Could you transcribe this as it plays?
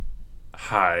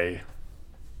Hi.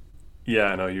 Yeah,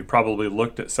 I know you probably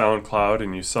looked at SoundCloud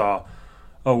and you saw,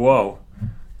 oh, whoa,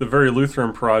 the Very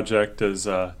Lutheran Project is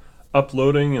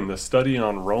uploading and the study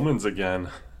on Romans again.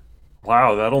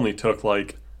 Wow, that only took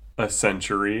like a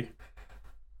century.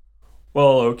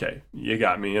 Well, okay, you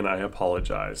got me and I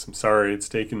apologize. I'm sorry it's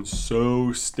taken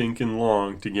so stinking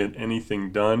long to get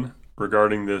anything done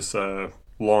regarding this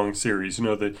long series.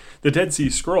 The Dead Sea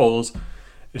Scrolls,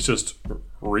 it's just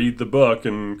read the book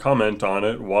and comment on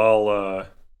it while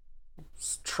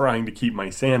trying to keep my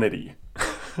sanity.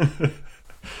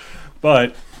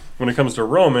 But when it comes to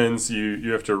Romans,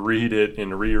 you have to read it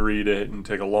and reread it and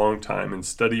take a long time and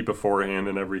study beforehand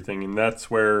and everything. And that's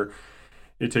where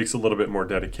it takes a little bit more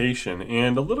dedication.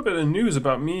 And a little bit of news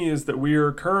about me is that we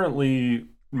are currently,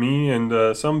 me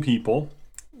and some people,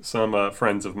 some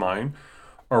friends of mine,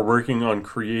 are working on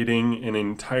creating an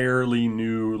entirely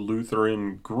new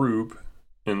Lutheran group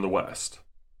in the West.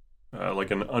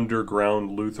 Like an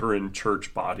underground Lutheran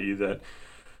church body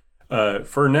that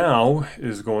for now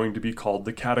is going to be called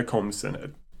the Catacomb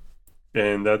Synod.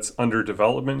 And that's under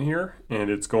development here, and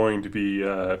it's going to be,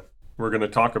 we're going to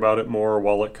talk about it more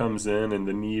while it comes in and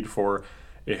the need for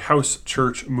a house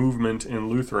church movement in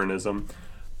Lutheranism.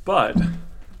 But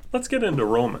let's get into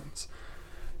Romans.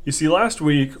 You see, last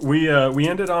week we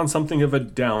ended on something of a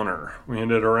downer. We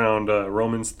ended around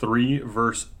Romans 3,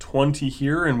 verse 20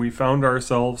 here, and we found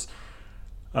ourselves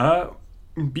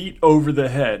beat over the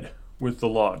head with the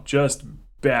law, just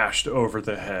bashed over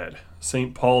the head.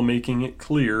 St. Paul making it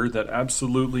clear that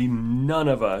absolutely none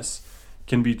of us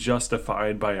can be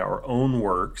justified by our own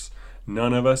works.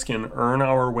 None of us can earn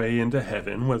our way into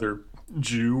heaven, whether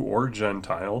Jew or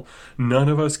Gentile. None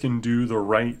of us can do the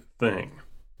right thing.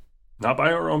 Not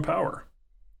by our own power.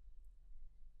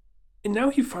 And now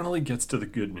he finally gets to the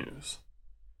good news.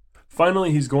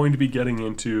 Finally, he's going to be getting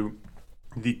into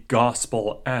the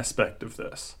gospel aspect of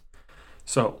this.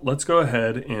 So let's go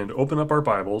ahead and open up our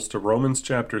Bibles to Romans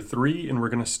chapter 3, and we're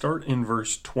going to start in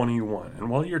verse 21. And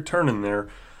while you're turning there,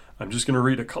 I'm just going to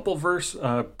read a couple verse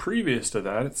previous to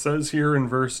that. It says here in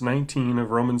verse 19 of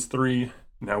Romans 3,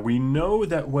 "Now we know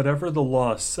that whatever the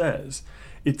law says,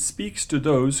 it speaks to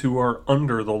those who are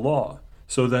under the law,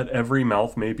 so that every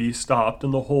mouth may be stopped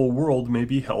and the whole world may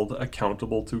be held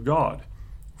accountable to God.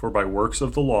 For by works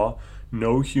of the law,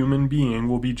 no human being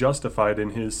will be justified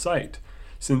in his sight,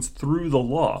 since through the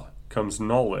law comes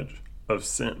knowledge of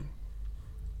sin."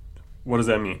 What does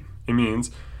that mean? It means,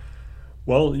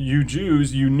 well, you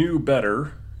Jews, you knew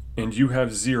better, and you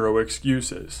have zero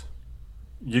excuses.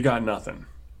 You got nothing.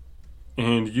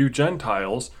 And you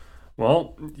Gentiles,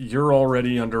 well, you're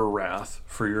already under wrath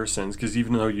for your sins, because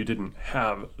even though you didn't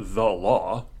have the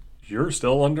law, you're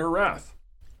still under wrath.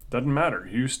 Doesn't matter.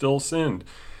 You still sinned.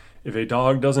 If a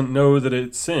dog doesn't know that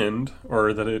it sinned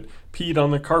or that it peed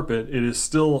on the carpet, it is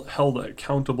still held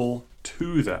accountable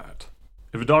to that.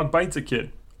 If a dog bites a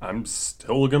kid, I'm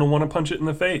still going to want to punch it in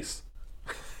the face,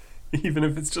 even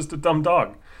if it's just a dumb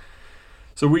dog.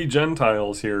 So we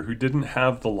Gentiles here who didn't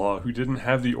have the law, who didn't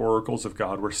have the oracles of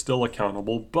God, were still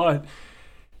accountable, but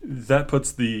that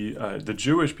puts the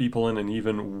Jewish people in an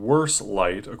even worse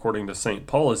light, according to St.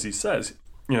 Paul, as he says.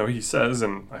 He says,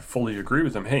 and I fully agree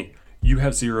with him, hey, you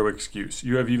have zero excuse.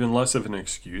 You have even less of an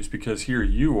excuse because here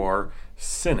you are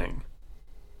sinning,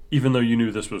 even though you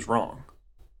knew this was wrong.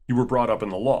 You were brought up in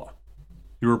the law.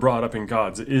 You were brought up in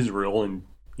God's Israel, and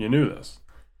you knew this.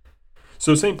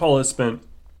 So St. Paul has spent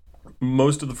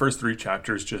most of the first 3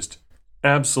 chapters just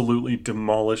absolutely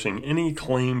demolishing any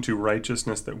claim to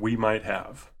righteousness that we might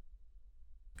have.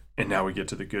 And now we get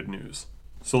to the good news.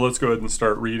 So let's go ahead and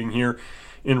start reading here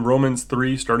in Romans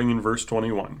 3, starting in verse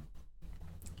 21.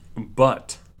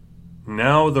 "But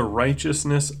now the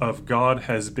righteousness of God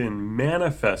has been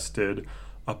manifested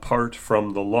apart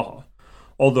from the law,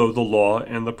 although the law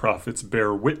and the prophets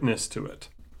bear witness to it.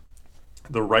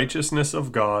 The righteousness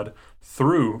of God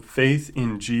through faith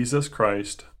in Jesus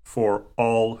Christ for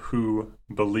all who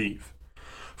believe.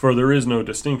 For there is no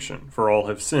distinction, for all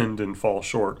have sinned and fall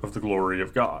short of the glory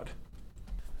of God."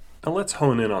 Now let's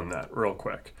hone in on that real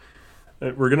quick.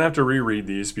 We're going to have to reread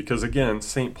these because, again,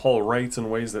 St. Paul writes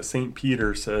in ways that St.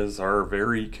 Peter says are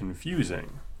very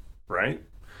confusing, right?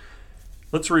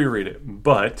 Let's reread it.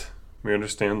 But, we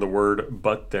understand the word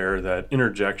but there, that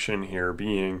interjection here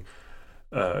being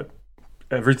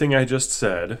everything I just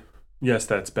said, yes,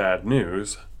 that's bad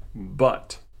news,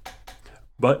 but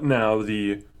now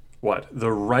the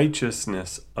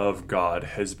righteousness of God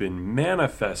has been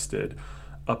manifested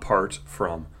apart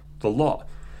from the law.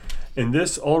 And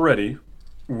this already,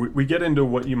 we get into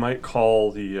what you might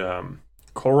call the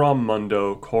coram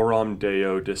mundo, coram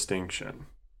deo distinction,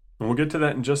 And we'll get to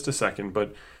that in just a second,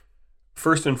 but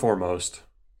first and foremost,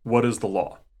 what is the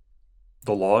law?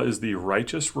 The law is the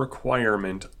righteous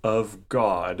requirement of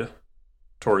God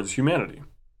towards humanity.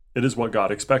 It is what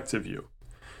God expects of you.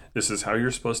 This is how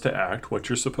you're supposed to act, what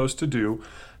you're supposed to do,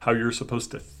 how you're supposed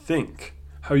to think,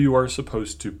 how you are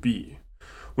supposed to be.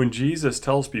 When Jesus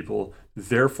tells people,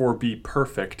 therefore be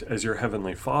perfect as your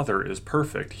heavenly Father is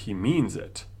perfect, he means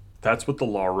it. That's what the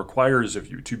law requires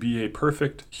of you, to be a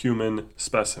perfect human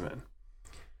specimen.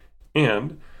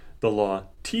 And the law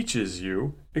teaches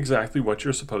you exactly what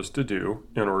you're supposed to do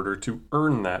in order to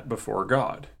earn that before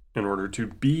God, in order to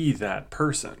be that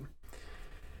person.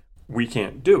 We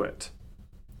can't do it.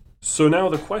 So now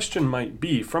the question might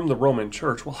be from the Roman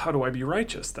Church, well, how do I be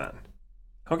righteous then?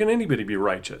 How can anybody be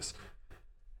righteous?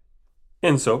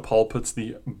 And so Paul puts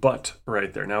the but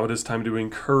right there. Now it is time to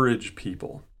encourage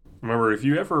people. Remember, if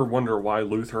you ever wonder why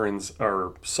Lutherans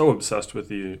are so obsessed with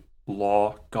the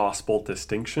law-gospel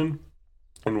distinction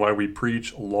and why we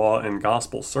preach law and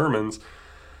gospel sermons,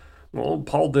 well,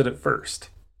 Paul did it first.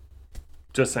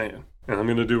 Just saying. And I'm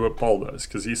going to do what Paul does,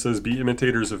 because he says, be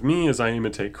imitators of me as I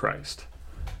imitate Christ.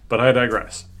 But I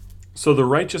digress. So the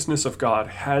righteousness of God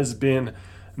has been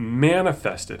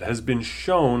manifested, has been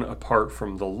shown apart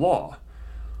from the law.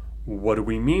 What do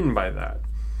we mean by that?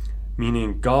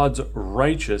 Meaning God's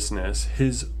righteousness,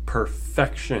 his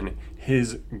perfection,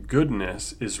 his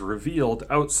goodness is revealed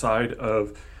outside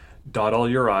of dot all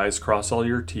your I's, cross all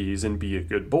your T's, and be a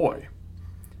good boy.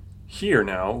 Here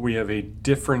now we have a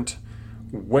different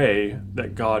way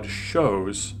that God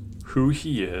shows who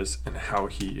he is and how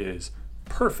he is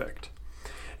perfect.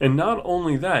 And not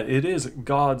only that, it is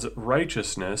God's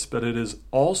righteousness, but it is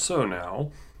also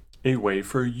now a way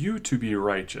for you to be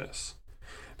righteous.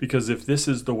 Because if this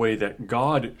is the way that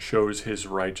God shows his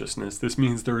righteousness, this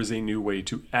means there is a new way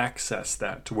to access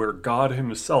that, to where God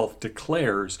himself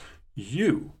declares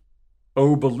you,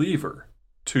 O believer,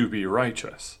 to be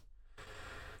righteous.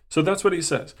 So that's what he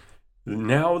says.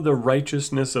 Now the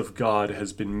righteousness of God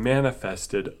has been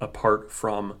manifested apart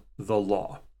from the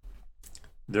law.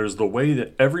 There's the way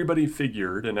that everybody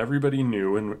figured and everybody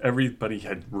knew and everybody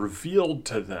had revealed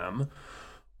to them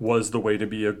was the way to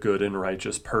be a good and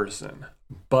righteous person.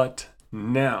 But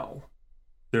now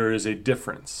there is a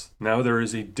difference. Now there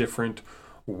is a different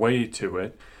way to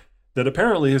it that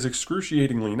apparently is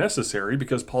excruciatingly necessary,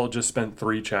 because Paul just spent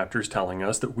 3 chapters telling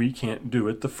us that we can't do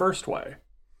it the first way.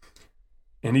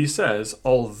 And he says,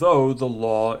 although the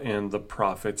law and the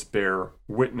prophets bear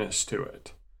witness to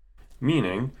it,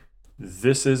 meaning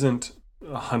this isn't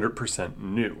 100%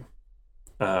 new.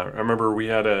 I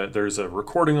remember there's a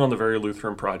recording on the Very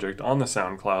Lutheran Project on the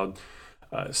SoundCloud,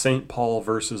 St. Paul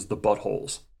versus the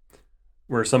buttholes,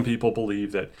 where some people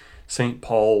believe that St.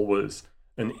 Paul was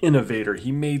an innovator.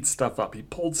 He made stuff up. He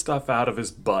pulled stuff out of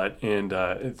his butt, and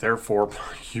therefore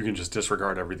you can just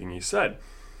disregard everything he said.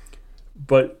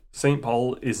 But St.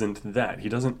 Paul isn't that. He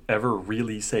doesn't ever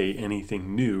really say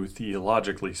anything new,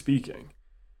 theologically speaking.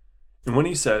 And when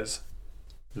he says,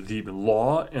 the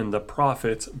law and the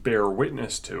prophets bear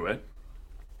witness to it,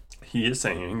 he is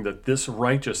saying that this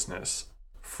righteousness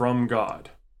from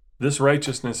God, this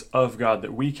righteousness of God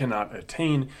that we cannot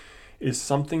attain, is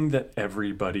something that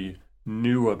everybody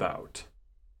knew about.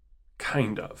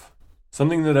 Kind of.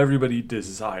 Something that everybody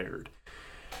desired.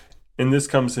 And this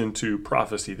comes into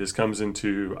prophecy. This comes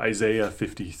into Isaiah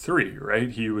 53, right?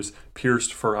 He was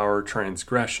pierced for our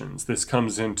transgressions. This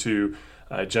comes into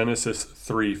Genesis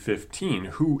 3:15.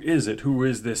 Who is it? Who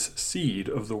is this seed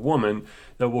of the woman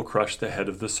that will crush the head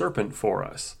of the serpent for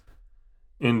us?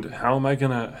 And how am I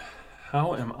gonna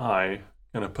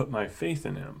put my faith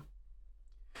in him?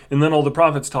 And then all the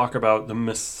prophets talk about the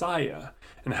Messiah.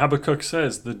 And Habakkuk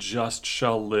says, the just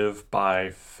shall live by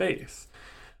faith.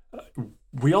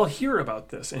 We all hear about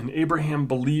this, and Abraham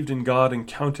believed in God and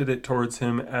counted it towards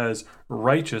him as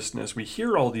righteousness. We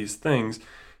hear all these things,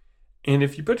 and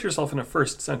if you put yourself in a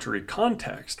first century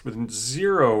context with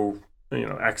zero,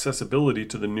 accessibility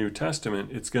to the New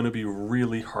Testament, it's going to be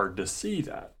really hard to see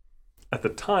that. At the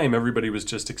time, everybody was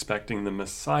just expecting the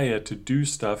Messiah to do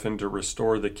stuff and to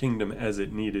restore the kingdom as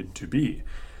it needed to be.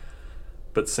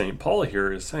 But St. Paul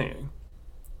here is saying,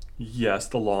 yes,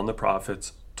 the law and the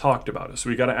prophets talked about it. So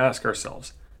we got to ask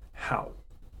ourselves, how?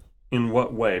 In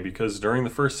what way? Because during the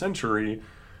first century,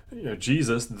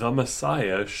 Jesus, the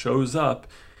Messiah, shows up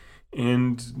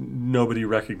and nobody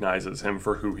recognizes him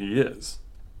for who he is.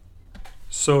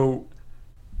 So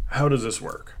how does this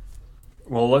work?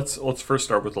 Well, let's first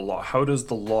start with the law. How does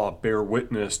the law bear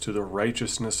witness to the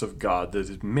righteousness of God that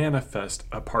is manifest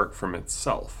apart from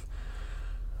itself?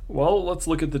 Well, let's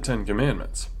look at the 10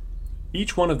 Commandments.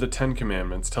 Each one of the 10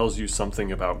 Commandments tells you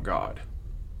something about God.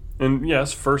 And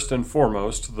yes, first and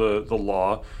foremost, the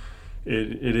law,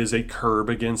 it is a curb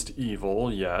against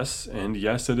evil, yes, and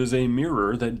yes, it is a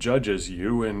mirror that judges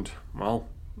you and, well,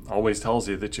 always tells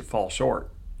you that you fall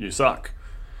short. You suck.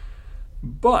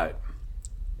 But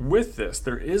with this,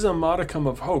 there is a modicum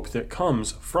of hope that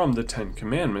comes from the 10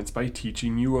 Commandments by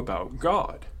teaching you about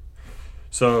God.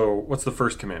 So, what's the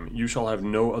first commandment? You shall have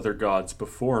no other gods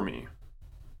before me.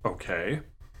 Okay,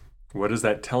 what does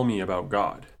that tell me about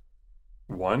God?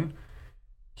 1,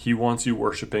 He wants you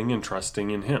worshiping and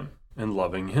trusting in Him and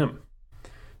loving Him.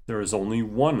 There is only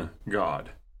one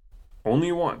God.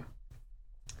 Only one.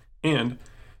 And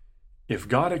if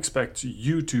God expects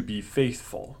you to be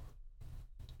faithful,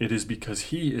 it is because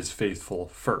He is faithful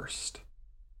first.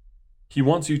 He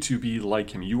wants you to be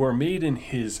like Him. You are made in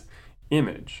His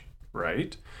image,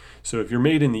 right? So if you're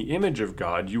made in the image of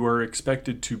God, you are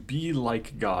expected to be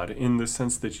like God in the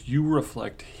sense that you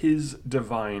reflect His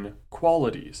divine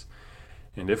qualities.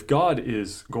 And if God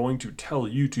is going to tell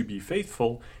you to be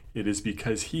faithful, it is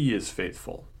because He is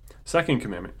faithful. Second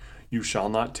commandment, you shall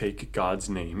not take God's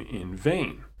name in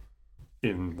vain.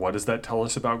 And what does that tell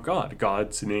us about God?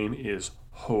 God's name is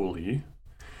holy.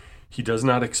 He does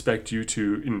not expect you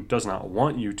to, and does not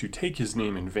want you to take His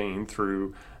name in vain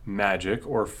through magic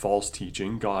or false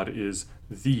teaching. God is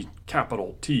the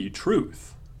capital T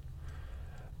truth.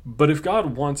 But if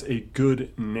God wants a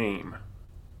good name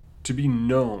to be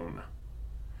known,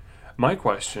 my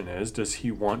question is, does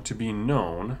He want to be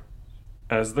known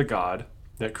as the God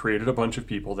that created a bunch of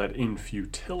people that in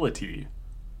futility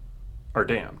are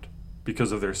damned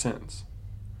because of their sins?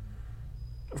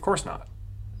 Of course not.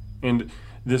 And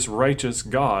this righteous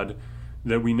God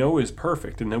that we know is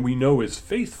perfect and that we know is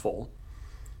faithful,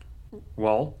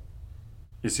 well,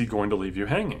 is He going to leave you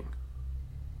hanging?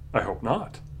 I hope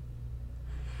not.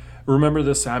 Remember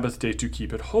the Sabbath day to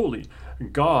keep it holy.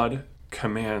 God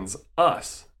commands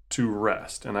us to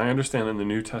rest. And I understand in the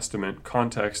New Testament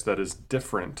context that is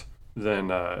different than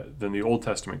the Old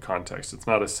Testament context. It's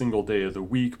not a single day of the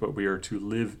week, but we are to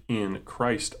live in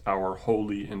Christ, our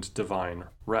holy and divine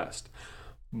rest.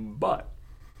 But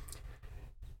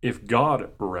if God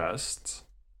rests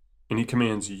and He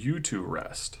commands you to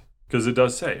rest, because it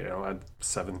does say, at the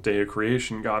seventh day of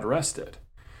creation, God rested.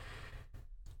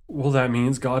 Well, that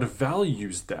means God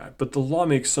values that. But the law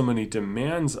makes so many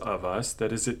demands of us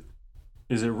that is it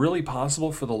really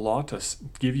possible for the law to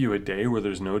give you a day where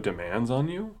there's no demands on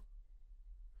you?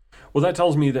 Well, that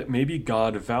tells me that maybe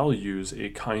God values a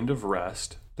kind of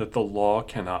rest that the law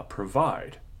cannot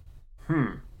provide.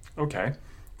 Okay.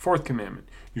 Fourth commandment,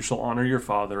 you shall honor your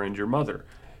father and your mother,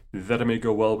 that it may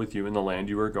go well with you in the land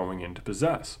you are going in to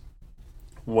possess.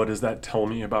 What does that tell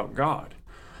me about God?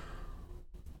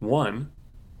 1,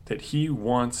 that He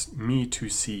wants me to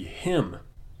see Him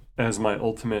as my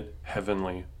ultimate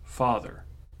heavenly Father.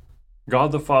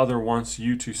 God the Father wants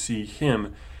you to see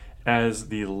Him as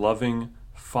the loving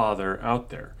Father out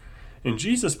there. And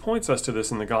Jesus points us to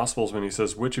this in the Gospels when He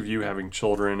says, which of you having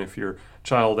children, if your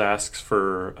child asks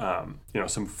for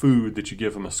some food, that you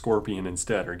give him a scorpion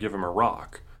instead or give him a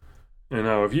rock. And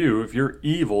now if you're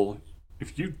evil,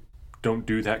 if you don't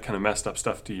do that kind of messed up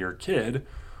stuff to your kid,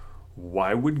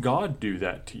 why would God do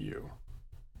that to you?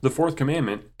 The fourth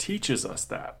commandment teaches us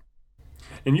that.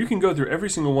 And you can go through every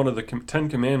single one of the 10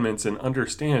 commandments and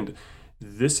understand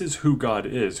this is who God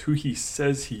is, who He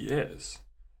says He is.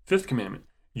 Fifth commandment,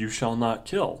 you shall not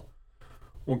kill.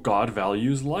 Well, God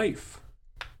values life.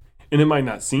 And it might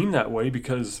not seem that way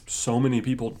because so many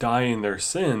people die in their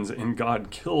sins and God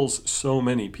kills so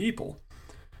many people.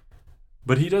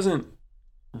 But He doesn't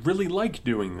really like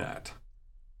doing that.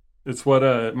 It's what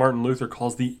Martin Luther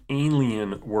calls the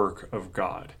alien work of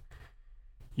God.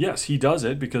 Yes, He does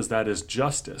it because that is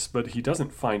justice, but He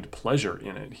doesn't find pleasure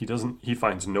in it. He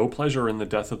finds no pleasure in the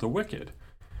death of the wicked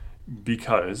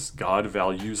because God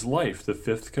values life. The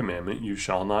fifth commandment, you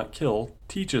shall not kill,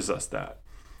 teaches us that.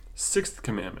 Sixth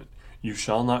commandment, you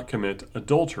shall not commit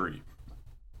adultery.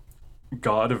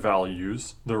 God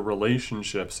values the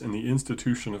relationships and the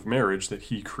institution of marriage that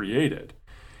He created.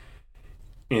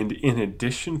 And in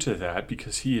addition to that,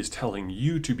 because He is telling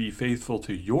you to be faithful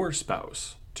to your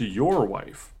spouse, to your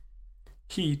wife,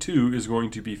 He too is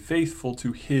going to be faithful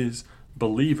to His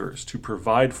believers, to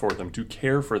provide for them, to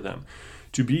care for them,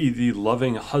 to be the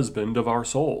loving husband of our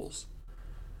souls.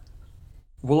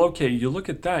 Well, okay, you look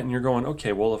at that and you're going,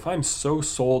 okay, well, if I'm so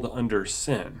sold under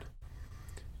sin,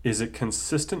 is it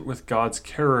consistent with God's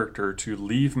character to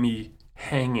leave me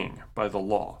hanging by the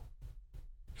law?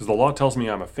 Because the law tells me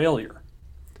I'm a failure.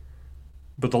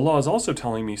 But the law is also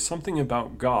telling me something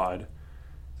about God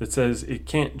that says it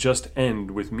can't just end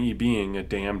with me being a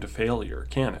damned failure,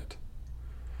 can it?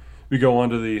 We go on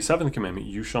to the 7th commandment,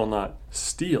 you shall not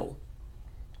steal.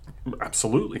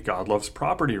 Absolutely, God loves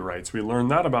property rights. We learn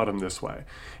that about him this way.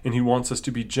 And he wants us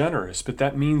to be generous, but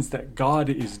that means that God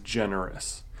is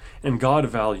generous. And God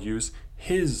values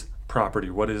his property,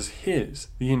 what is his,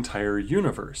 the entire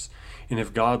universe. And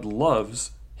if God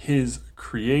loves his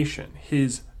creation,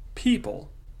 his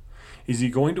people, is he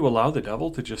going to allow the devil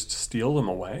to just steal them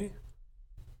away?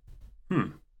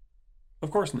 Of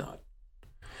course not.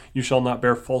 You shall not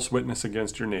bear false witness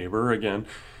against your neighbor. Again,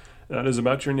 that is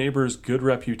about your neighbor's good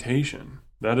reputation.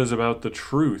 That is about the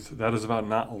truth. That is about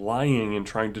not lying and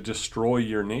trying to destroy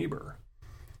your neighbor.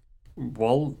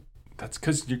 Well, that's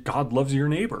because God loves your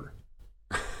neighbor.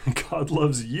 God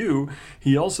loves you.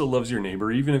 He also loves your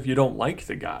neighbor, even if you don't like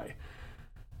the guy.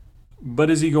 But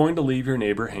is he going to leave your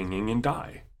neighbor hanging and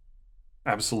die?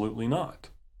 Absolutely not.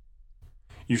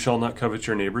 You shall not covet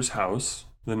your neighbor's house.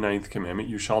 The 9th commandment,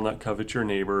 you shall not covet your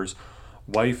neighbor's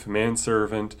wife,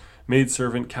 manservant,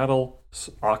 maidservant, cattle,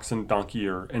 oxen, donkey,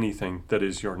 or anything that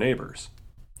is your neighbor's.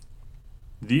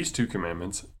 These 2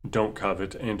 commandments, don't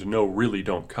covet, and no, really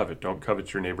don't covet. Don't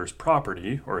covet your neighbor's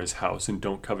property or his house, and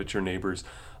don't covet your neighbor's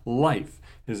life,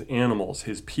 his animals,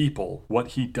 his people, what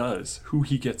he does, who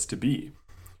he gets to be.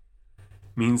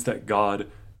 Means that God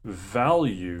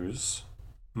values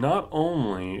not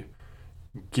only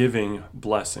giving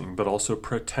blessing, but also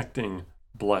protecting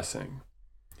blessing.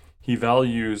 He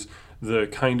values the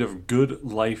kind of good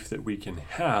life that we can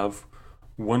have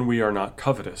when we are not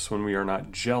covetous, when we are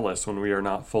not jealous, when we are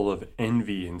not full of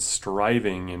envy and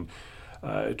striving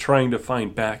and trying to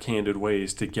find backhanded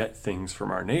ways to get things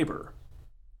from our neighbor.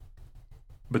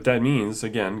 But that means,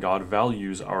 again, God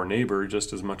values our neighbor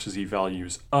just as much as he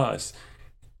values us.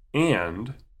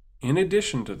 And in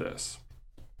addition to this,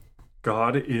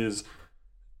 God is,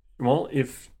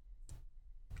 if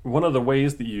one of the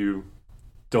ways that you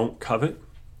don't covet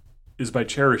is by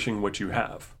cherishing what you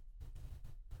have.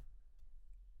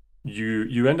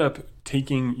 You end up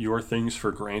taking your things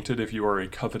for granted if you are a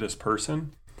covetous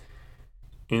person.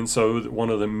 And so one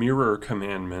of the mirror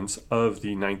commandments of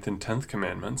the 9th and 10th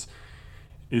commandments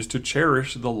is to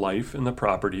cherish the life and the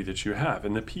property that you have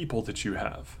and the people that you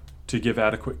have, to give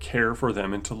adequate care for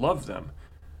them and to love them.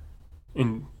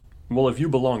 And, if you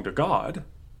belong to God,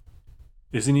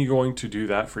 isn't he going to do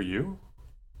that for you?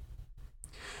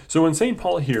 So when St.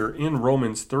 Paul here in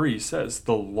Romans 3 says,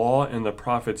 the law and the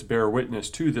prophets bear witness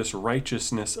to this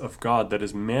righteousness of God that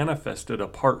is manifested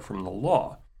apart from the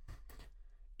law.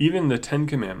 Even the 10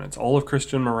 Commandments, all of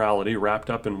Christian morality wrapped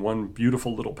up in one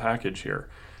beautiful little package here,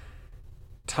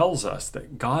 tells us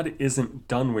that God isn't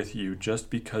done with you just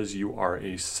because you are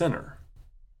a sinner.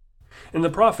 In the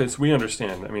prophets, we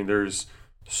understand, there's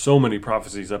so many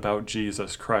prophecies about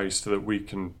Jesus Christ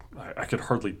that I could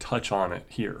hardly touch on it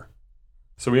here.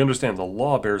 So we understand the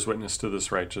law bears witness to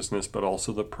this righteousness, but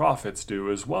also the prophets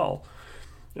do as well.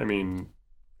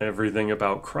 Everything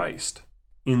about Christ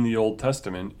in the Old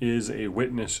Testament is a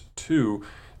witness to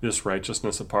this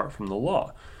righteousness apart from the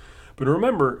law. But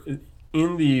remember,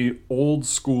 in the old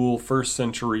school first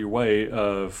century way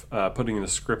of putting the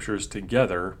scriptures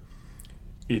together,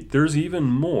 there's even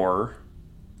more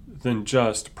than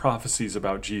just prophecies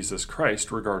about Jesus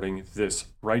Christ regarding this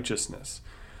righteousness.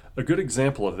 A good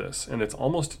example of this, and it's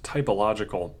almost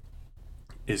typological,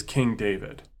 is King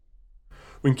David.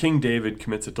 When King David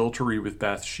commits adultery with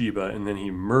Bathsheba and then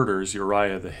he murders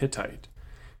Uriah the Hittite,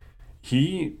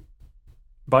 he,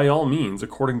 by all means,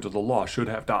 according to the law, should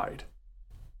have died.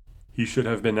 He should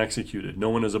have been executed. No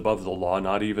one is above the law,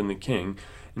 not even the king,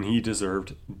 and he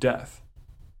deserved death.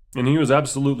 And he was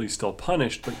absolutely still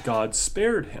punished, but God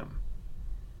spared him.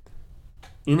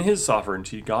 In his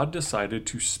sovereignty, God decided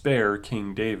to spare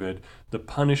King David the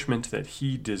punishment that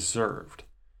he deserved,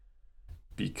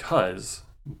 because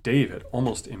David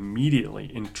almost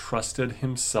immediately entrusted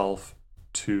himself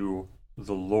to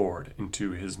the Lord and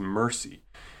to his mercy.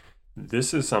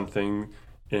 This is something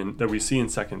that we see in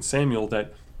 2 Samuel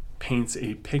that paints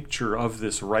a picture of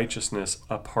this righteousness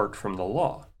apart from the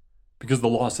law. Because the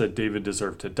law said David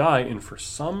deserved to die, and for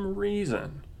some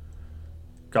reason,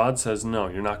 God says, no,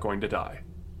 you're not going to die.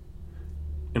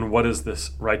 And what is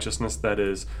this righteousness that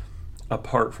is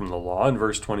apart from the law? In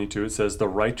verse 22, it says, the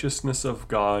righteousness of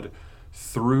God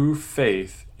through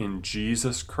faith in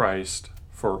Jesus Christ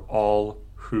for all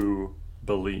who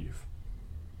believe.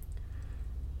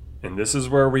 And this is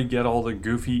where we get all the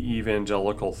goofy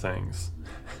evangelical things.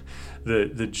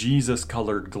 The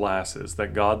Jesus-colored glasses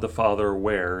that God the Father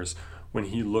wears when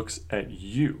he looks at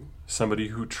you, somebody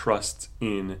who trusts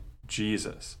in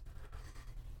Jesus.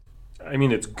 I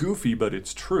mean, it's goofy, but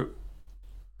it's true.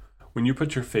 When you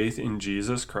put your faith in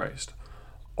Jesus Christ,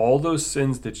 all those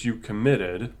sins that you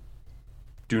committed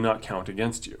do not count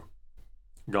against you.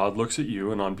 God looks at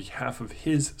you, and on behalf of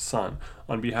his Son,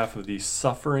 on behalf of the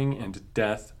suffering and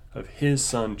death of his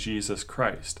Son, Jesus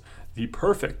Christ, the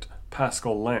perfect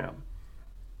Paschal Lamb,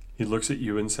 he looks at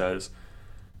you and says,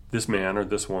 this man or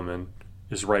this woman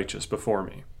is righteous before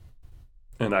me,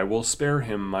 and I will spare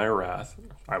him my wrath.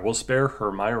 I will spare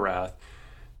her my wrath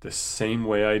the same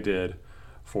way I did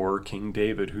for King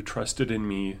David, who trusted in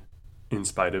me in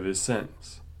spite of his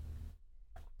sins.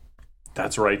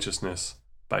 That's righteousness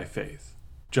by faith.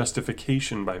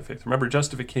 Justification by faith. Remember,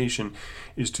 justification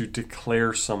is to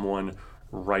declare someone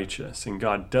righteous, and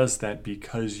God does that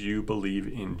because you believe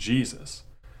in Jesus.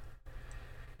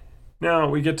 Now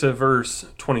we get to verse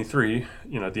 23.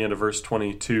 At the end of verse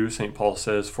 22, St. Paul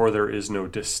says, "For there is no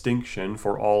distinction,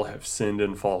 for all have sinned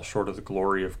and fall short of the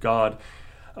glory of God."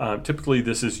 Typically,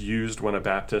 this is used when a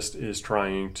Baptist is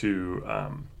trying to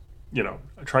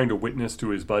witness to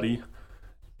his buddy.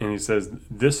 And he says,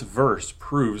 this verse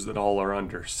proves that all are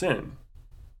under sin.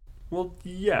 Well,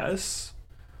 yes,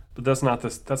 but that's not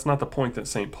the point that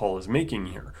St. Paul is making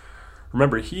here.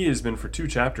 Remember, he has been for 2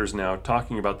 chapters now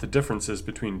talking about the differences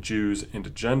between Jews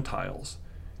and Gentiles.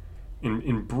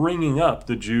 In bringing up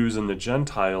the Jews and the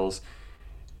Gentiles,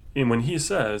 and when he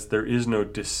says there is no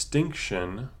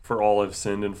distinction, for all have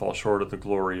sinned and fall short of the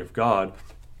glory of God,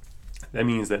 that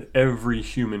means that every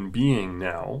human being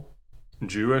now,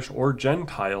 Jewish or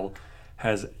Gentile,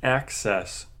 has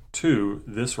access to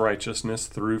this righteousness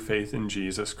through faith in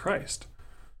Jesus Christ.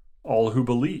 All who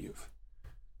believe.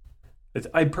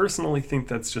 I personally think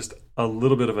that's just a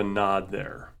little bit of a nod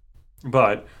there.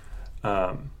 But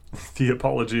the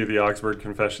Apology of the Augsburg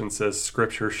Confession says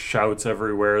Scripture shouts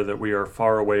everywhere that we are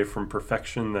far away from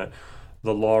perfection that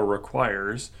the law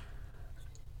requires.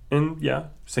 And yeah,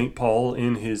 St. Paul,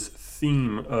 in his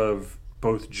theme of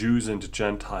both Jews and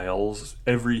Gentiles,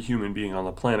 every human being on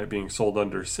the planet being sold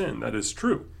under sin, that is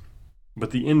true. But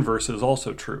the inverse is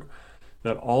also true,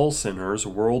 that all sinners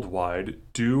worldwide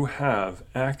do have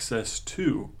access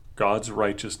to God's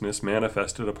righteousness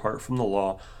manifested apart from the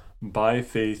law by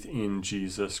faith in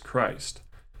Jesus Christ.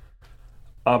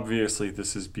 Obviously,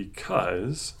 this is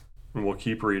because, and we'll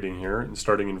keep reading here, and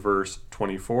starting in verse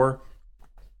 24,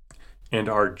 and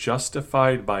are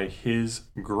justified by his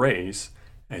grace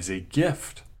as a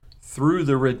gift through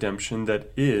the redemption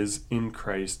that is in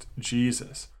Christ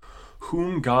Jesus,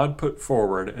 whom God put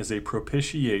forward as a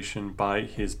propitiation by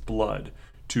his blood,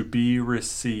 to be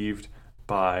received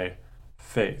by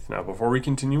faith. Now, before we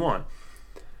continue on,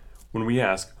 when we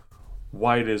ask,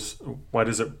 why does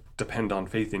it depend on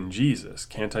faith in Jesus?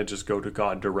 Can't I just go to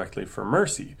God directly for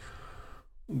mercy?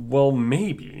 Well,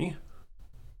 maybe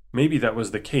that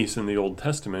was the case in the Old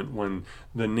Testament when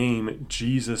the name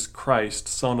Jesus Christ,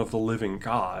 Son of the living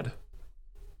God,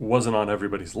 wasn't on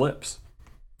everybody's lips.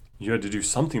 You had to do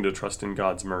something to trust in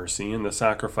God's mercy, and the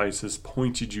sacrifices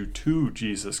pointed you to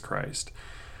Jesus Christ.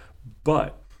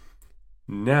 But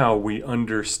now we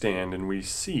understand and we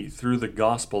see through the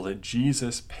gospel that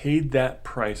Jesus paid that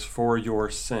price for your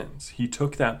sins. He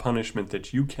took that punishment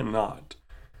that you cannot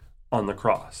on the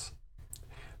cross.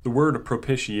 The word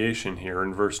propitiation here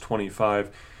in verse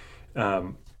 25,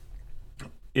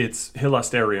 it's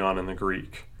hilasterion in the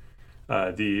Greek.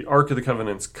 The Ark of the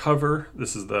Covenant's cover,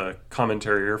 this is the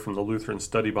commentary here from the Lutheran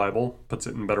Study Bible, puts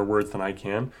it in better words than I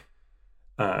can.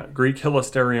 Greek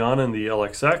hilasterion in the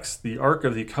LXX, the Ark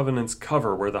of the Covenant's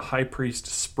cover, where the high priest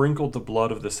sprinkled the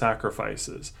blood of the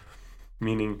sacrifices,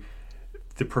 meaning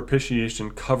the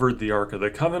propitiation covered the Ark of the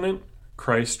Covenant.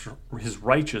 Christ, his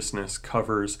righteousness,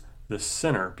 covers the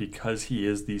sinner because he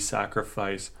is the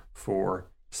sacrifice for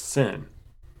sin.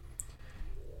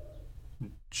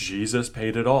 Jesus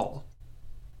paid it all.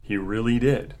 He really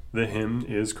did. The hymn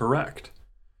is correct.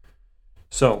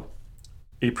 So,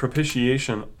 a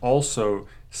propitiation also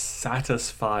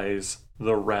satisfies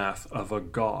the wrath of a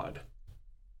god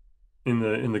in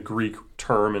the Greek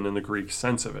term and in the Greek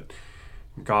sense of it.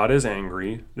 God is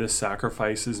angry, this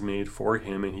sacrifice is made for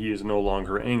him, and he is no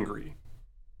longer angry.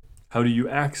 How do you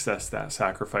access that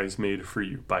sacrifice made for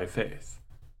you? By faith.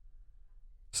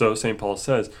 So St. Paul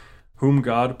says, whom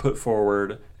God put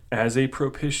forward as a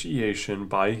propitiation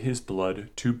by his blood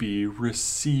to be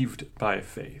received by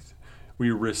faith.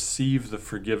 We receive the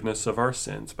forgiveness of our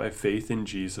sins by faith in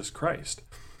Jesus Christ.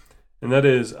 And that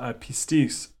is,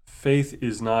 Pt.6, faith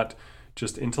is not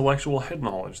just intellectual head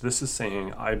knowledge. This is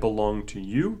saying, I belong to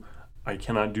you. I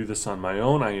cannot do this on my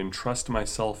own. I entrust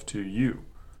myself to you.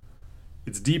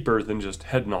 It's deeper than just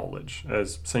head knowledge,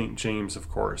 as St. James, of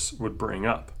course, would bring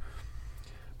up.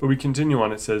 But we continue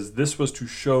on. It says, this was to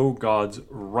show God's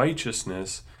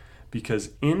righteousness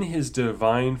because in his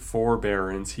divine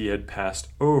forbearance he had passed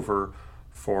over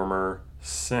former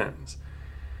sins.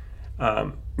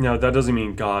 Now, that doesn't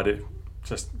mean God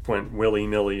just went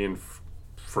willy-nilly and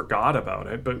forgot about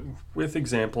it, but with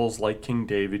examples like King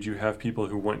David, you have people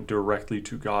who went directly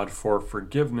to God for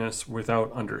forgiveness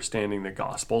without understanding the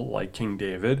gospel, like King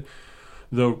David.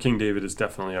 Though King David is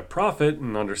definitely a prophet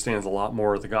and understands a lot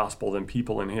more of the gospel than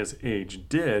people in his age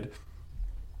did,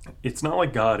 it's not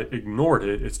like God ignored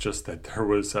it. It's just that there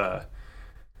was a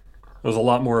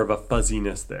lot more of a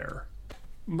fuzziness there.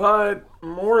 But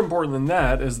more important than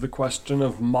that is the question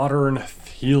of modern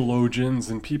theologians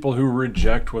and people who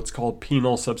reject what's called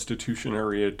penal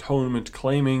substitutionary atonement,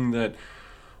 claiming that,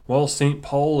 well, St.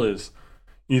 Paul is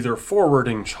either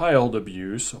forwarding child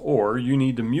abuse or you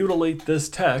need to mutilate this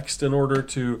text in order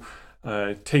to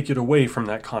take it away from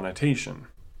that connotation.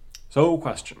 So,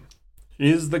 question.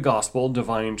 Is the gospel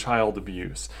divine child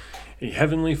abuse? A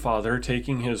heavenly Father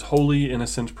taking his holy,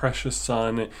 innocent, precious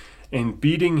Son and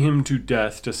beating him to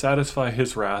death to satisfy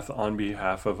his wrath on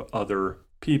behalf of other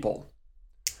people?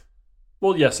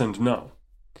 Well, yes and no.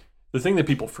 The thing that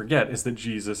people forget is that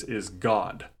Jesus is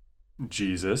God.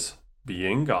 Jesus,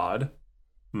 being God,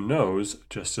 knows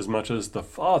just as much as the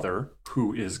Father,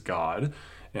 who is God,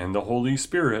 and the Holy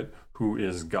Spirit, who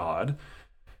is God,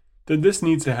 that this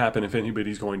needs to happen if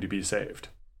anybody's going to be saved.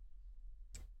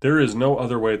 There is no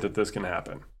other way that this can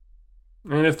happen.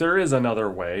 And if there is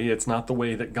another way, it's not the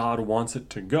way that God wants it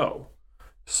to go.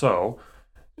 So,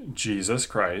 Jesus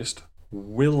Christ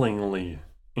willingly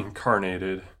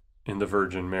incarnated in the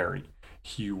Virgin Mary.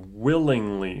 He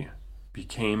willingly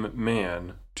became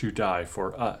man to die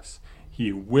for us.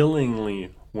 He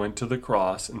willingly went to the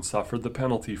cross and suffered the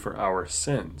penalty for our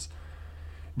sins.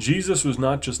 Jesus was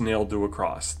not just nailed to a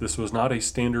cross. This was not a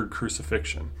standard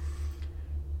crucifixion.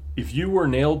 If you were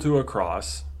nailed to a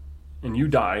cross and you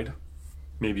died,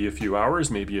 maybe a few hours,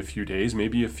 maybe a few days,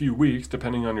 maybe a few weeks,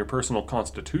 depending on your personal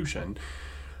constitution,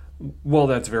 well,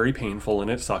 that's very painful and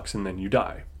it sucks, and then you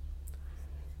die.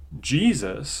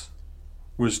 Jesus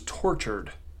was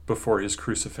tortured before his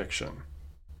crucifixion,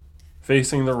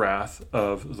 facing the wrath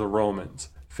of the Romans,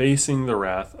 facing the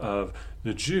wrath of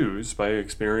the Jews by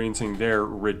experiencing their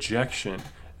rejection,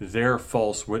 their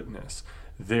false witness,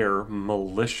 their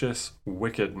malicious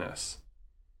wickedness.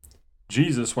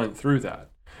 Jesus went through that.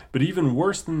 But even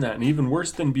worse than that, and even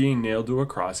worse than being nailed to a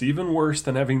cross, even worse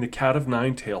than having the cat of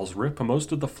nine tails rip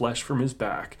most of the flesh from his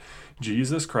back,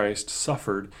 Jesus Christ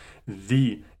suffered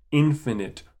the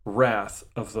infinite wrath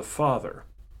of the Father.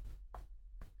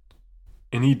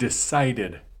 And he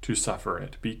decided to suffer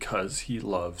it because he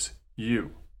loves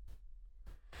you.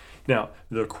 Now,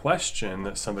 the question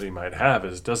that somebody might have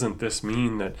is, doesn't this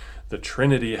mean that the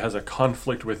Trinity has a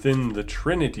conflict within the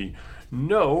Trinity?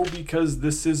 No, because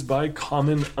this is by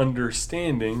common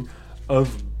understanding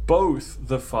of both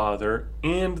the Father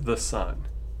and the Son.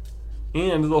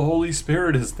 And the Holy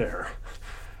Spirit is there.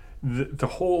 The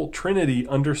whole Trinity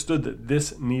understood that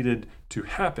this needed to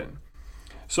happen.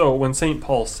 So when St.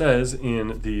 Paul says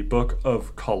in the book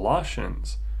of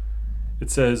Colossians, it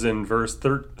says in verse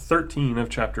 13 of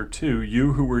chapter 2,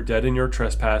 "You who were dead in your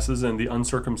trespasses and the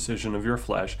uncircumcision of your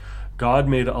flesh, God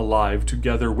made alive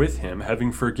together with him,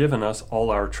 having forgiven us all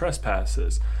our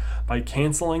trespasses, by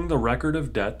canceling the record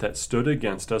of debt that stood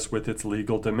against us with its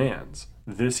legal demands.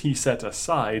 This he set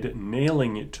aside,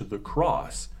 nailing it to the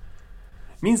cross."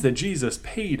 It means that Jesus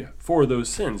paid for those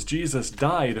sins. Jesus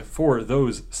died for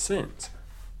those sins.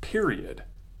 Period.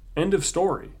 End of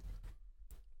story.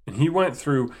 And he went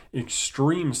through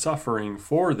extreme suffering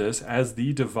for this as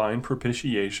the divine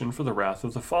propitiation for the wrath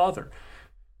of the Father.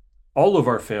 All of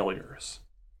our failures.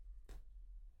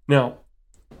 Now,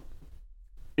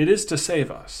 it is to save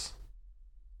us,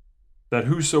 that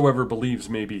whosoever believes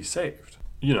may be saved.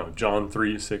 John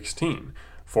 3:16.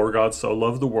 "For God so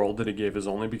loved the world that he gave his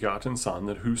only begotten Son,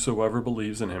 that whosoever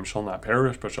believes in him shall not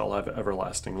perish, but shall have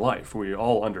everlasting life." We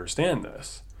all understand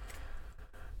this.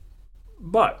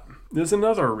 But there's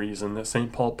another reason that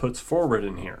St. Paul puts forward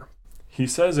in here. He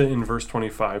says it in verse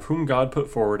 25, "Whom God put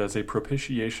forward as a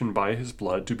propitiation by his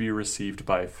blood to be received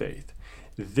by faith."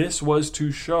 This was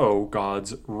to show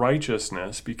God's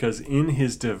righteousness because in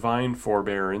his divine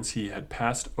forbearance he had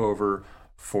passed over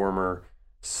former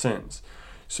sins.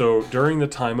 So during the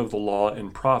time of the law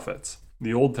and prophets,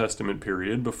 the Old Testament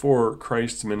period, before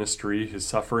Christ's ministry, his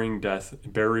suffering, death,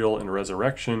 burial, and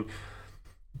resurrection,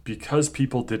 because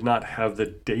people did not have the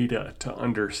data to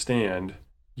understand,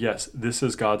 yes, this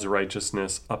is God's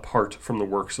righteousness apart from the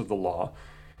works of the law.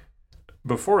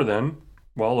 Before then,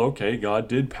 Well, okay, God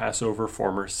did pass over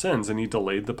former sins and he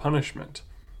delayed the punishment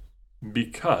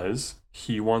because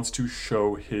he wants to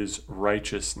show his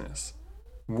righteousness.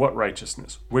 What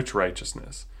righteousness? Which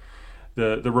righteousness?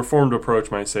 The Reformed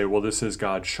approach might say, well, this is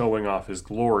God showing off his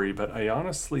glory, but I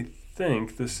honestly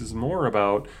think this is more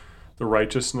about the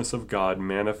righteousness of God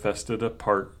manifested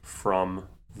apart from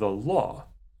the law.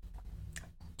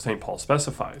 St. Paul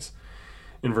specifies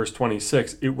in verse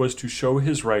 26, it was to show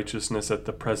his righteousness at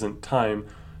the present time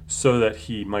so that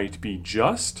he might be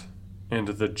just and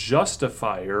the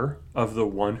justifier of the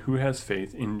one who has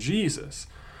faith in Jesus.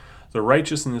 The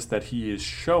righteousness that he is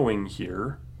showing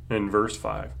here in verse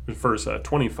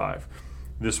 25,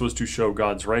 this was to show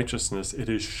God's righteousness. It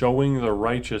is showing the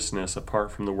righteousness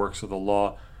apart from the works of the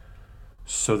law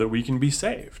so that we can be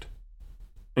saved.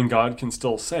 And God can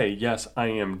still say, yes, I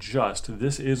am just.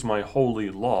 This is my holy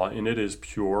law, and it is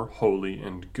pure, holy,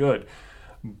 and good.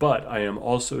 But I am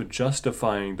also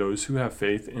justifying those who have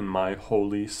faith in my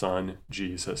holy Son,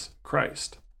 Jesus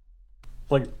Christ.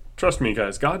 Trust me,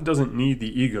 guys, God doesn't need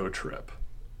the ego trip.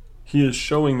 He is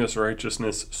showing this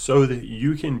righteousness so that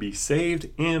you can be saved,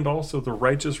 and also the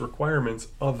righteous requirements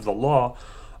of the law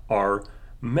are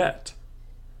met.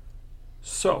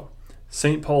 So,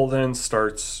 St. Paul then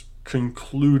starts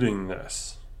concluding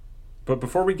this. But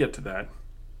before we get to that,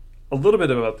 a little bit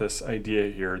about this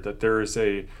idea here that there is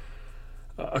a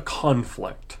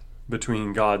conflict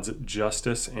between God's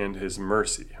justice and his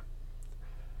mercy.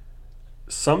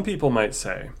 Some people might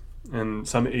say, and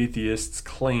some atheists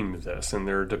claim this in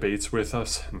their debates with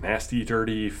us nasty,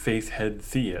 dirty, faith-head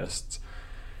theists,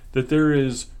 that there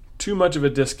is too much of a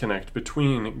disconnect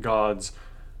between God's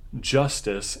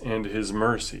justice and his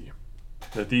mercy.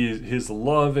 That his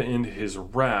love and his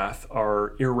wrath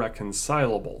are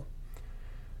irreconcilable.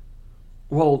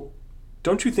 Well,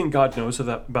 don't you think God knows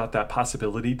about that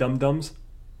possibility, dum-dums?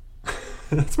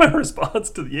 That's my response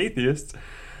to the atheists.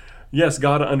 Yes,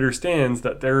 God understands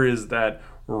that there is that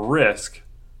risk,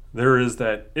 there is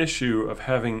that issue of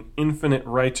having infinite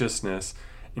righteousness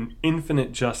and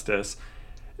infinite justice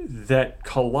that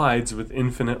collides with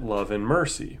infinite love and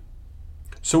mercy.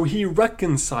 So he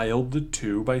reconciled the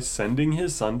two by sending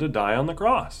his son to die on the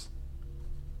cross.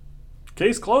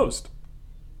 Case closed.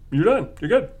 You're done. You're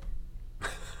good.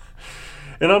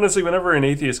 And honestly, whenever an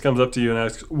atheist comes up to you and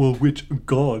asks, well, which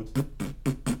God?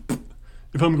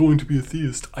 If I'm going to be a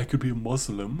theist, I could be a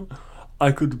Muslim.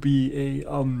 I could be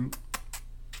a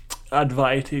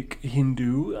Advaitic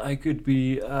Hindu. I could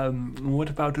be,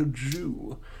 what about a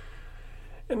Jew?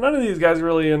 And none of these guys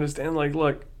really understand,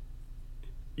 look,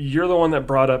 you're the one that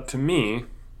brought up to me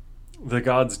that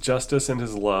God's justice and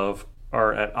his love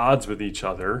are at odds with each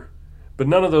other, but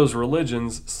none of those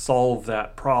religions solve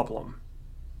that problem.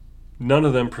 None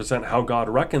of them present how God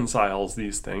reconciles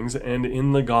these things, and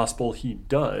in the gospel he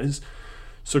does.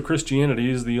 So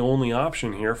Christianity is the only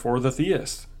option here for the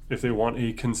theists, if they want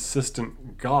a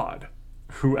consistent God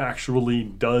who actually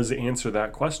does answer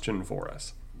that question for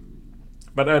us.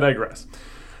 But I digress.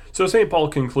 So St. Paul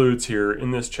concludes here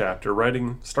in this chapter,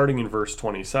 starting in verse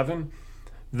 27,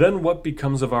 then what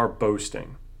becomes of our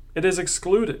boasting? It is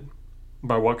excluded.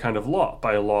 By what kind of law?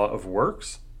 By a law of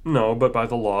works? No, but by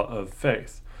the law of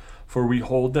faith. For we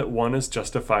hold that one is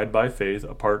justified by faith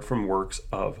apart from works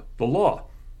of the law.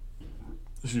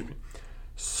 Excuse me.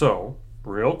 So,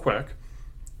 real quick,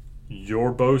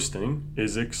 your boasting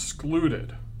is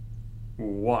excluded.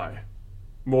 Why?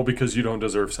 Well, because you don't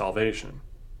deserve salvation.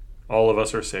 All of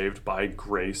us are saved by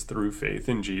grace through faith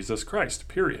in Jesus Christ,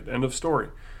 period. End of story.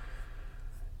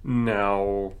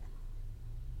 Now,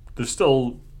 is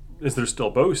there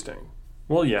still boasting?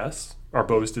 Well, yes, our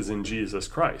boast is in Jesus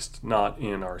Christ, not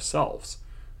in ourselves.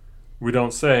 We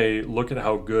don't say, look at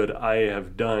how good I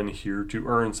have done here to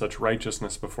earn such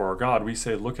righteousness before God. We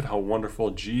say, look at how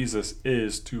wonderful Jesus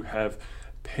is to have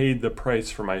paid the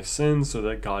price for my sins so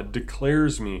that God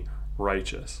declares me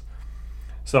righteous.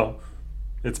 So,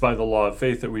 it's by the law of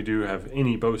faith that we do have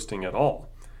any boasting at all.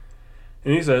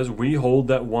 And he says, we hold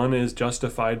that one is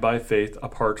justified by faith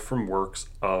apart from works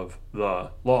of the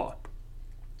law.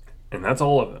 And that's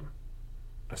all of them.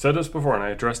 I've said this before, and I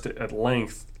addressed it at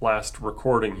length last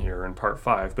recording here in part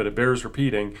 5, but it bears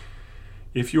repeating.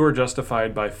 If you are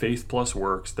justified by faith plus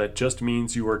works, that just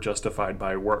means you are justified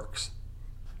by works.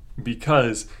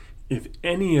 Because if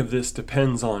any of this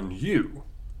depends on you,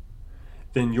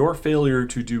 then your failure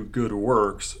to do good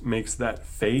works makes that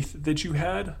faith that you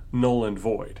had null and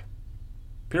void.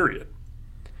 Period.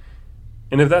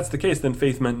 And if that's the case, then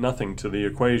faith meant nothing to the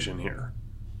equation here.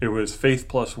 It was faith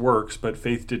plus works, but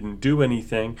faith didn't do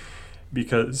anything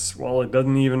because, well, it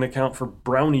doesn't even account for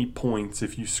brownie points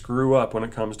if you screw up when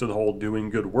it comes to the whole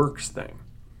doing good works thing.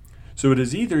 So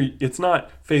it's not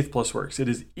faith plus works. It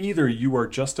is either you are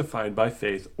justified by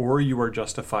faith or you are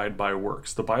justified by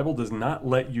works. The Bible does not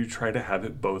let you try to have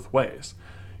it both ways.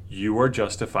 You are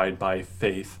justified by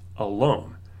faith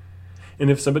alone. And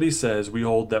if somebody says we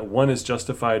hold that one is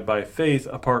justified by faith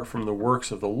apart from the works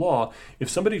of the law, if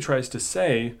somebody tries to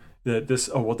say that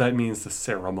that means the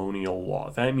ceremonial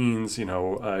law. That means,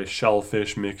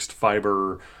 shellfish, mixed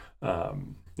fiber,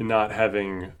 not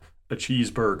having a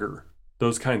cheeseburger,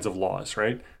 those kinds of laws,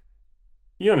 right?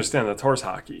 You understand that's horse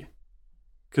hockey,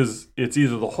 because it's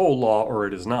either the whole law or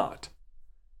it is not.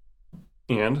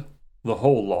 And the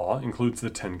whole law includes the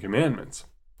 10 Commandments,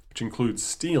 which includes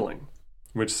stealing,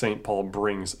 which St. Paul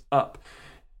brings up,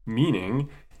 meaning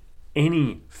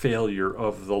any failure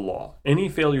of the law, any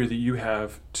failure that you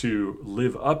have to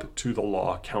live up to the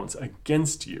law counts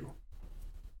against you.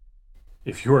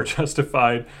 If you are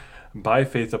justified by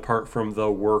faith apart from the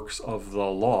works of the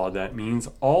law, that means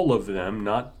all of them,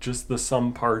 not just the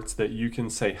some parts that you can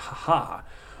say,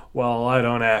 well, I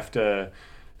don't have to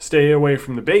stay away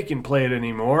from the bacon plate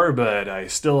anymore, but I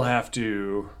still have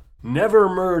to never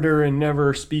murder and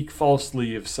never speak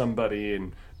falsely of somebody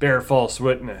and bear false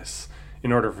witness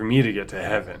in order for me to get to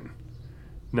heaven.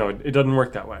 No, it doesn't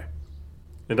work that way.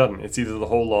 It doesn't. It's either the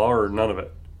whole law or none of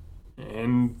it.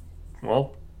 And,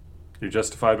 well, you're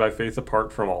justified by faith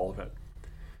apart from all of it.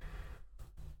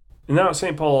 And now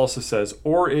St. Paul also says,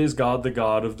 or is God the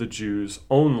God of the Jews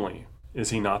only?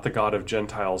 Is he not the God of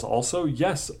Gentiles also?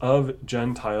 Yes, of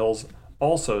Gentiles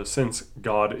also, since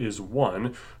God is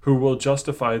one, who will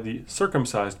justify the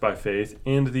circumcised by faith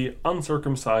and the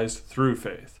uncircumcised through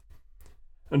faith.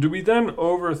 And do we then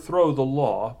overthrow the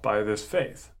law by this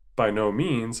faith? By no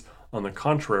means. On the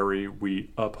contrary,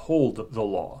 we uphold the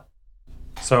law.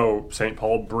 So St.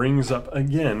 Paul brings up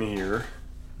again here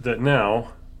that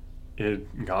now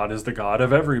God is the God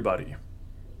of everybody.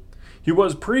 He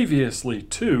was previously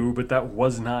too, but that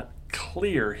was not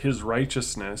clear. His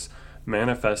righteousness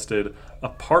manifested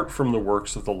apart from the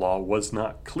works of the law was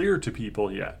not clear to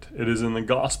people yet. It is in the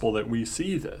gospel that we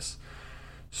see this.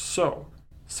 So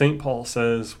St. Paul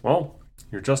says, well,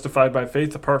 you're justified by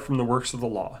faith apart from the works of the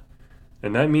law.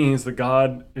 And that means that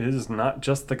God is not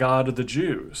just the God of the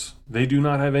Jews. They do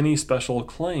not have any special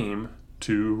claim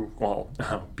to,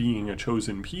 being a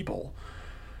chosen people.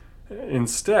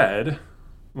 Instead,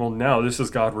 now this is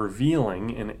God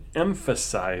revealing and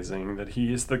emphasizing that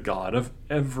he is the God of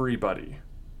everybody.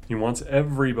 He wants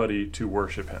everybody to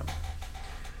worship him.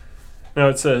 Now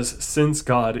it says, since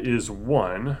God is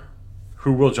one,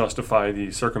 who will justify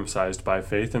the circumcised by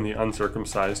faith and the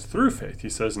uncircumcised through faith? He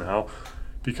says now,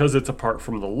 because it's apart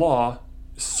from the law,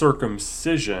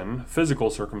 circumcision,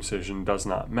 physical circumcision, does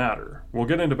not matter. We'll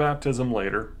get into baptism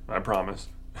later, I promise,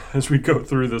 as we go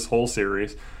through this whole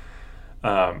series.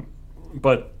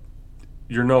 But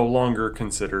you're no longer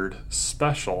considered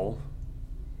special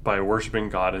by worshiping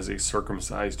God as a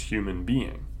circumcised human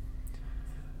being.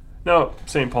 Now,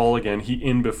 St. Paul, again, he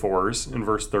in-befores in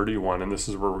verse 31, and this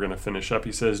is where we're going to finish up.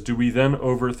 He says, do we then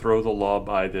overthrow the law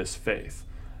by this faith?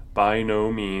 By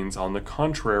no means. On the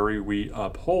contrary, we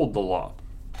uphold the law.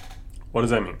 What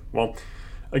does that mean? Well,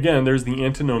 again, there's the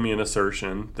antinomian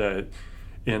assertion that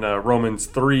in Romans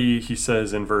 3, he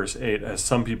says in verse 8, as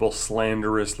some people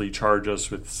slanderously charge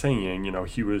us with saying,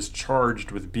 he was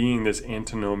charged with being this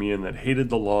antinomian that hated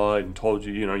the law and told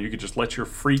you, you could just let your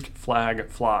freak flag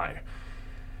fly.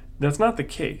 That's not the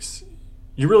case.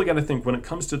 You really got to think when it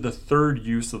comes to the third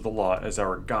use of the law as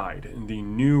our guide and the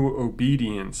new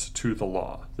obedience to the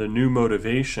law, the new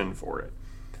motivation for it.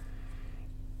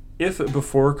 If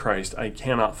before Christ I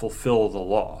cannot fulfill the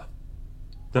law,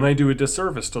 then I do a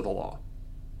disservice to the law.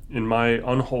 In my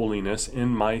unholiness,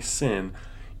 in my sin,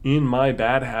 in my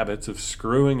bad habits of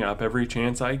screwing up every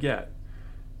chance I get.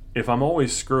 If I'm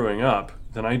always screwing up,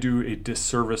 then I do a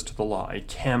disservice to the law. I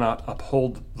cannot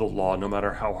uphold the law no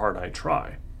matter how hard I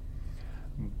try.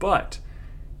 But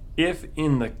if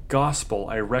in the gospel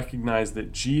I recognize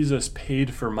that Jesus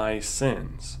paid for my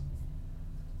sins,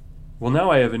 well,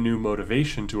 now I have a new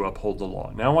motivation to uphold the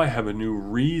law. Now I have a new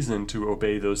reason to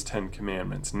obey those 10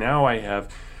 commandments. Now I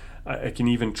can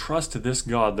even trust this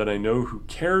God that I know who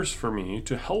cares for me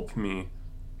to help me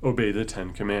obey the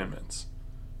 10 commandments.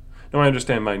 Now I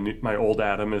understand my old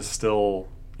Adam is still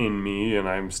in me and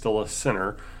I'm still a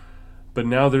sinner, but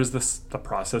now there's the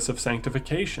process of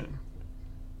sanctification.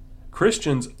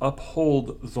 Christians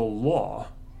uphold the law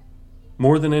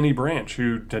more than any branch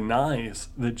who denies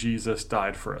that Jesus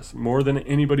died for us, more than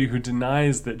anybody who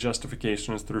denies that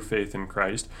justification is through faith in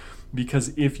Christ,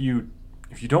 because if you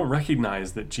don't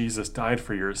recognize that Jesus died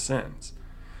for your sins,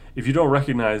 if you don't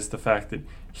recognize the fact that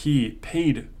he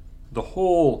paid the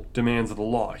whole demands of the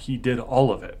law, he did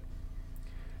all of it,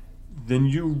 then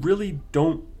you really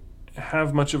don't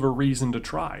have much of a reason to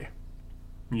try.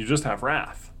 You just have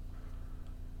wrath.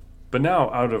 But now,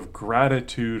 out of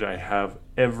gratitude, I have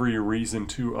every reason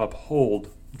to uphold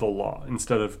the law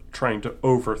instead of trying to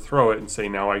overthrow it and say,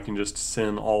 now I can just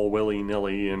sin all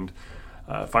willy-nilly and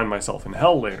find myself in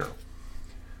hell later.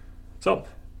 So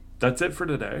that's it for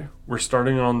today. We're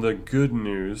starting on the good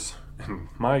news. And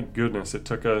my goodness, it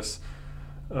took us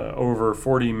over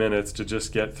 40 minutes to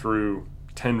just get through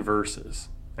 10 verses.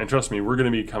 And trust me, we're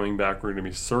going to be coming back. We're going to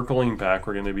be circling back.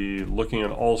 We're going to be looking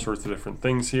at all sorts of different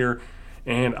things here.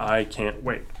 And I can't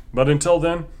wait. But until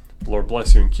then, the Lord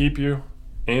bless you and keep you.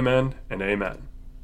 Amen and amen.